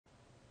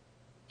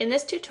In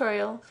this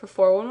tutorial for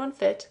 411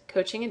 FIT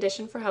Coaching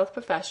Edition for Health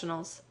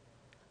Professionals,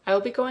 I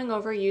will be going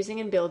over using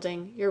and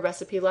building your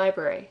recipe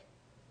library.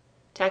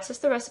 To access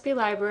the recipe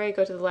library,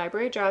 go to the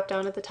library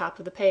drop-down at the top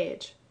of the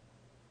page.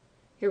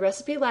 Your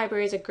recipe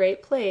library is a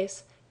great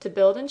place to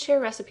build and share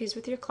recipes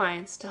with your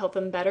clients to help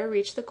them better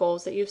reach the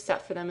goals that you've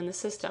set for them in the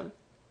system.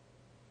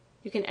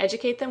 You can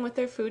educate them with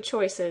their food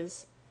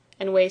choices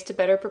and ways to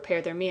better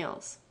prepare their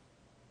meals.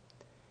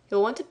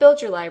 You'll want to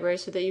build your library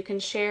so that you can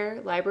share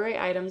library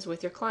items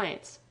with your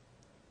clients.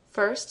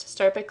 First,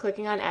 start by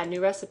clicking on Add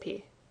New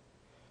Recipe.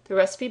 The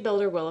recipe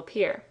builder will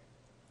appear.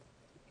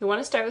 You'll want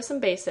to start with some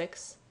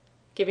basics,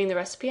 giving the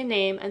recipe a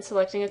name and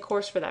selecting a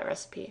course for that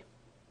recipe.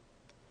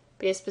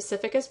 Be as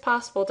specific as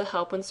possible to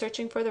help when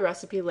searching for the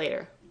recipe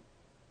later.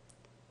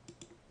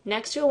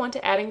 Next, you'll want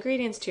to add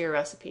ingredients to your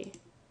recipe.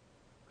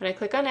 When I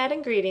click on Add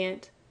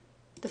Ingredient,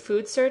 the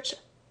food search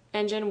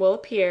engine will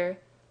appear,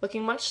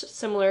 looking much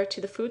similar to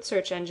the food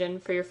search engine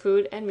for your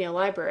food and meal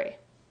library.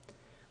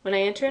 When I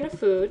enter in a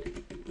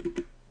food,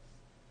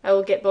 I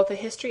will get both a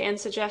history and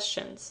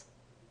suggestions.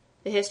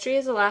 The history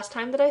is the last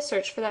time that I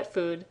searched for that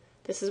food.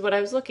 This is what I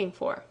was looking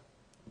for.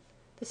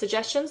 The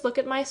suggestions look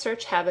at my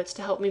search habits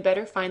to help me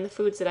better find the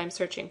foods that I'm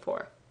searching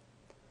for.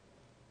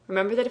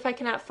 Remember that if I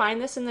cannot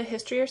find this in the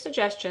history or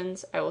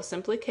suggestions, I will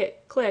simply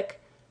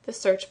click the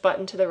search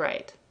button to the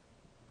right.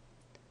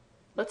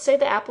 Let's say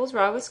the apples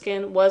raw with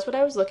skin was what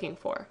I was looking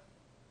for.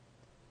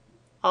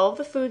 All of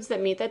the foods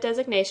that meet that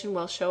designation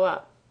will show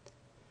up.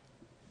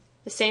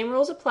 The same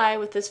rules apply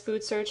with this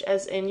food search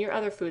as in your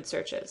other food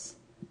searches.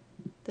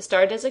 The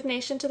star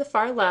designation to the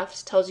far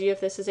left tells you if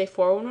this is a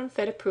 411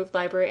 FIT approved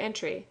library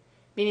entry,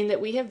 meaning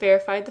that we have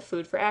verified the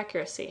food for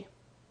accuracy.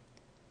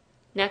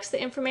 Next,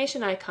 the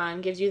information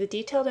icon gives you the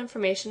detailed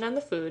information on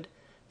the food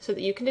so that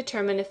you can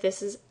determine if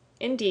this is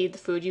indeed the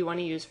food you want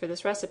to use for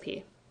this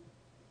recipe.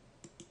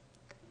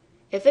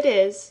 If it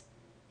is,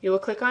 you will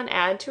click on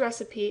Add to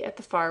Recipe at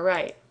the far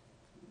right.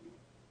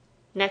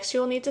 Next, you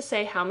will need to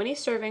say how many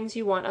servings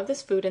you want of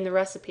this food in the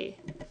recipe.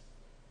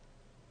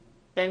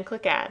 Then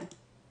click Add.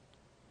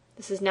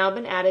 This has now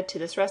been added to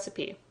this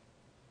recipe.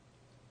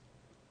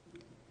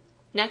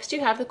 Next,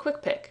 you have the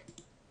Quick Pick.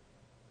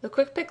 The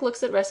Quick Pick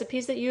looks at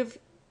recipes that you've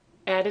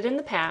added in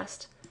the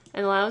past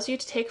and allows you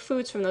to take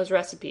foods from those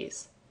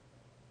recipes.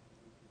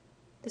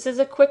 This is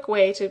a quick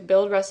way to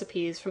build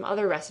recipes from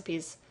other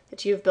recipes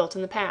that you have built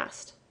in the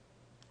past.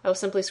 I will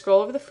simply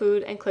scroll over the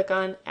food and click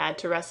on Add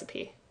to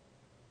Recipe.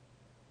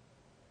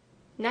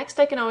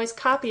 Next, I can always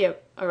copy a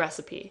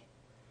recipe.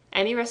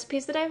 Any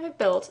recipes that I have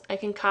built, I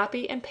can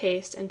copy and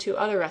paste into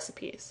other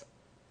recipes.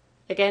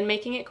 Again,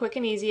 making it quick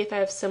and easy if I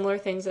have similar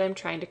things that I'm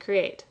trying to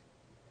create.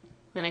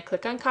 When I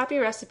click on Copy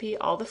Recipe,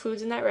 all the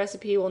foods in that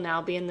recipe will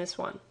now be in this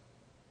one.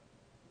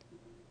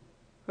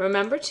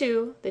 Remember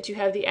too that you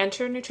have the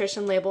Enter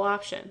Nutrition Label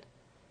option.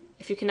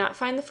 If you cannot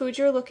find the food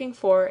you're looking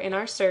for in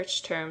our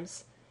search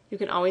terms, you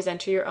can always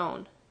enter your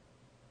own.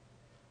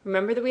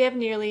 Remember that we have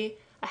nearly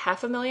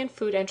 500,000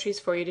 food entries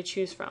for you to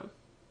choose from.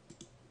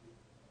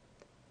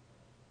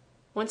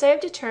 Once I have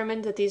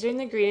determined that these are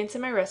the ingredients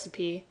in my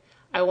recipe,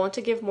 I want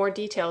to give more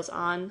details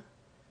on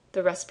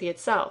the recipe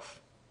itself.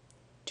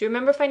 Do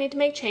remember if I need to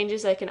make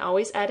changes, I can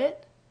always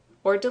edit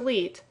or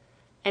delete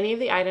any of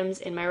the items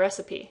in my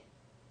recipe.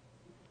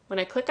 When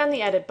I click on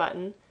the Edit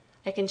button,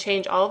 I can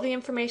change all of the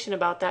information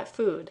about that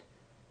food: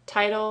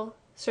 title,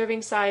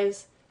 serving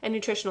size, and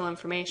nutritional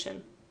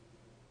information.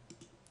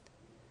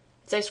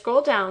 As I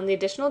scroll down, the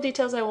additional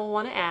details I will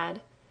want to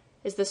add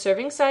is the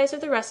serving size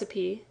of the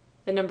recipe,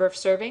 the number of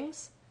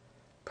servings,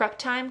 prep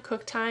time,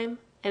 cook time,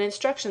 and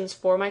instructions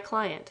for my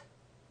client.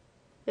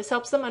 This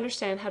helps them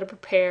understand how to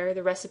prepare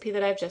the recipe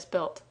that I've just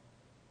built.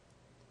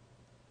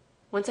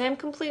 Once I am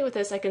complete with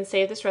this, I can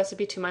save this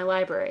recipe to my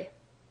library.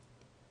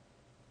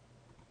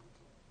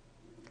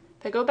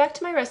 If I go back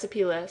to my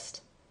recipe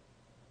list,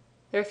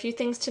 there are a few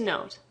things to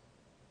note.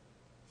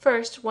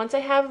 First, once I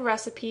have a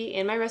recipe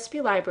in my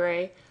recipe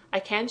library, I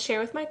can share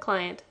with my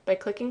client by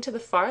clicking to the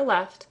far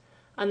left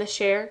on the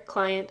Share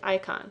Client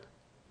icon.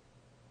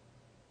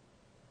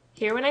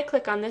 Here, when I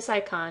click on this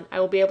icon, I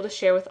will be able to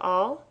share with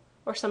all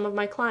or some of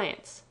my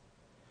clients.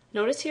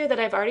 Notice here that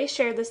I've already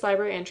shared this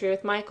library entry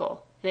with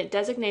Michael, and it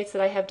designates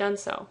that I have done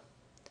so.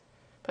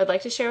 If I'd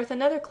like to share with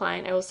another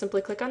client, I will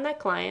simply click on that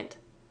client,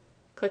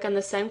 click on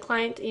the Send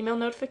Client Email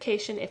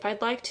Notification if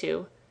I'd like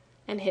to,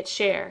 and hit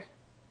Share.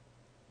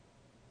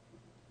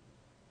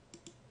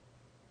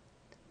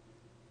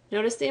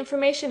 Notice the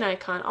information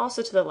icon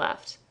also to the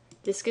left.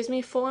 This gives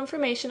me full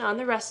information on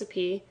the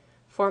recipe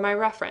for my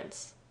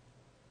reference.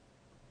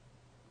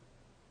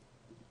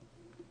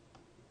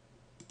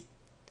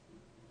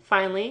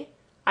 Finally,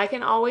 I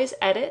can always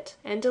edit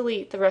and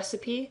delete the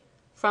recipe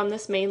from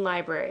this main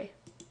library.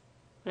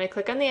 When I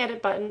click on the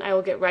Edit button, I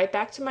will get right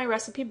back to my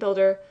recipe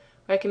builder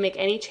where I can make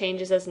any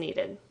changes as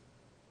needed.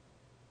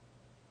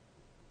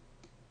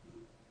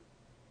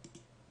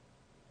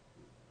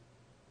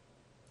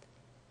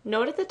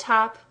 Note at the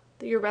top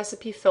your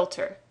recipe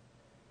filter.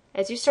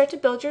 As you start to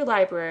build your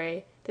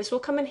library, this will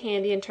come in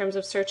handy in terms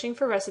of searching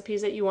for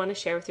recipes that you want to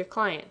share with your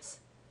clients.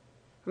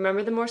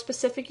 Remember, the more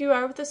specific you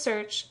are with the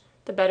search,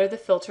 the better the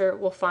filter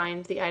will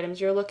find the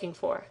items you're looking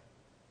for.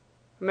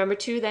 Remember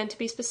too then to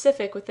be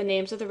specific with the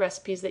names of the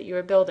recipes that you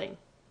are building.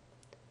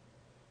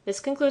 This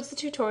concludes the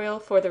tutorial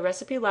for the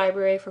Recipe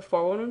Library for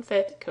 411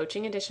 Fit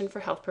Coaching Edition for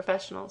Health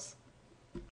Professionals.